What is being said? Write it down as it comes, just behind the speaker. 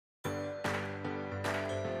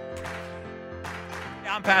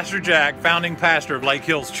I'm Pastor Jack, founding pastor of Lake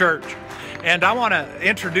Hills Church, and I want to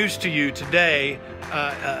introduce to you today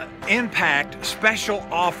Impact Special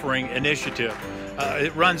Offering Initiative.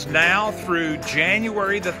 It runs now through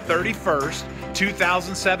January the 31st,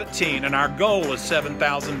 2017, and our goal is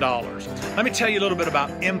 $7,000. Let me tell you a little bit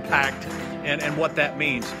about Impact and what that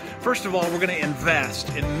means. First of all, we're going to invest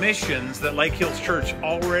in missions that Lake Hills Church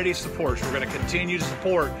already supports. We're going to continue to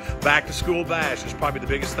support Back to School Bash. It's probably the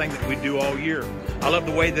biggest thing that we do all year. I love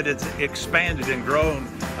the way that it's expanded and grown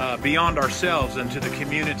beyond ourselves into the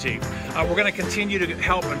community. We're going to continue to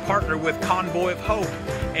help and partner with Convoy of Hope.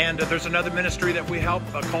 And there's another ministry that we help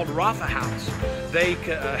called Rafa House. They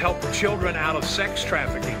help children out of sex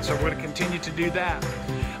trafficking. So we're going to continue to do that.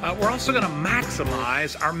 We're also going to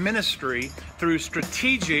maximize our ministry through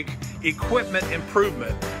strategic equipment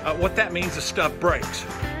improvement. What that means is stuff breaks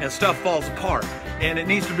and stuff falls apart and it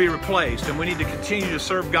needs to be replaced, and we need to continue to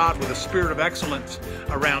serve God with a spirit of excellence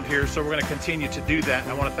around here. So we're going to continue to do that,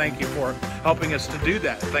 and I want to thank you for helping us to do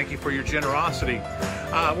that. Thank you for your generosity.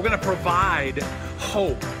 We're going to provide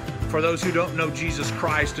hope for those who don't know Jesus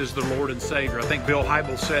Christ as the Lord and Savior. I think Bill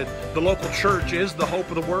Hybels said the local church is the hope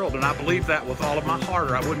of the world, and I believe that with all of my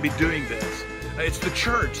heart, or I wouldn't be doing this. It's the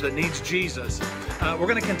church that needs Jesus. We're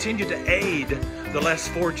going to continue to aid the less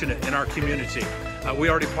fortunate in our community. We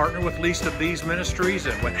already partner with least of these ministries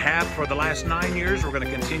and have for the last 9 years. We're going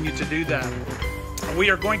to continue to do that. We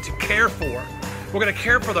are going to care for. We're going to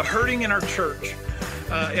care for the hurting in our church.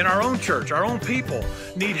 In our own church, our own people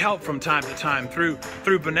need help from time to time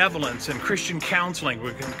through benevolence and Christian counseling.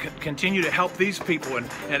 We can continue to help these people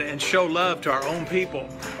and show love to our own people.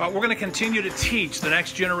 We're going to continue to teach the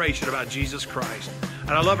next generation about Jesus Christ.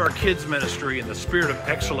 And I love our kids ministry and the spirit of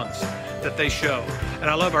excellence that they show. And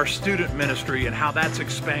I love our student ministry and how that's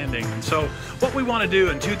expanding. And so what we want to do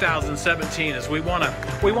in 2017 is we want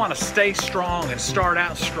to stay strong and start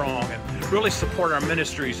out strong and really support our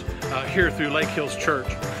ministries here through Lake Hills Church.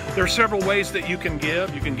 There are several ways that you can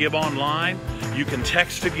give. You can give online. You can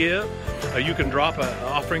text to give. You can drop an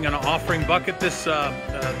offering in an offering bucket this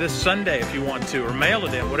Sunday if you want to, or mail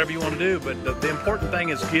it in, whatever you want to do. But the important thing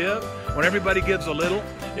is give. When everybody gives a little,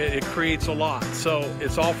 it creates a lot. So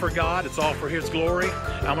it's all for God. It's all for His glory.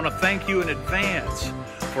 I want to thank you in advance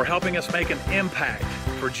for helping us make an impact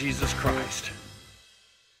for Jesus Christ.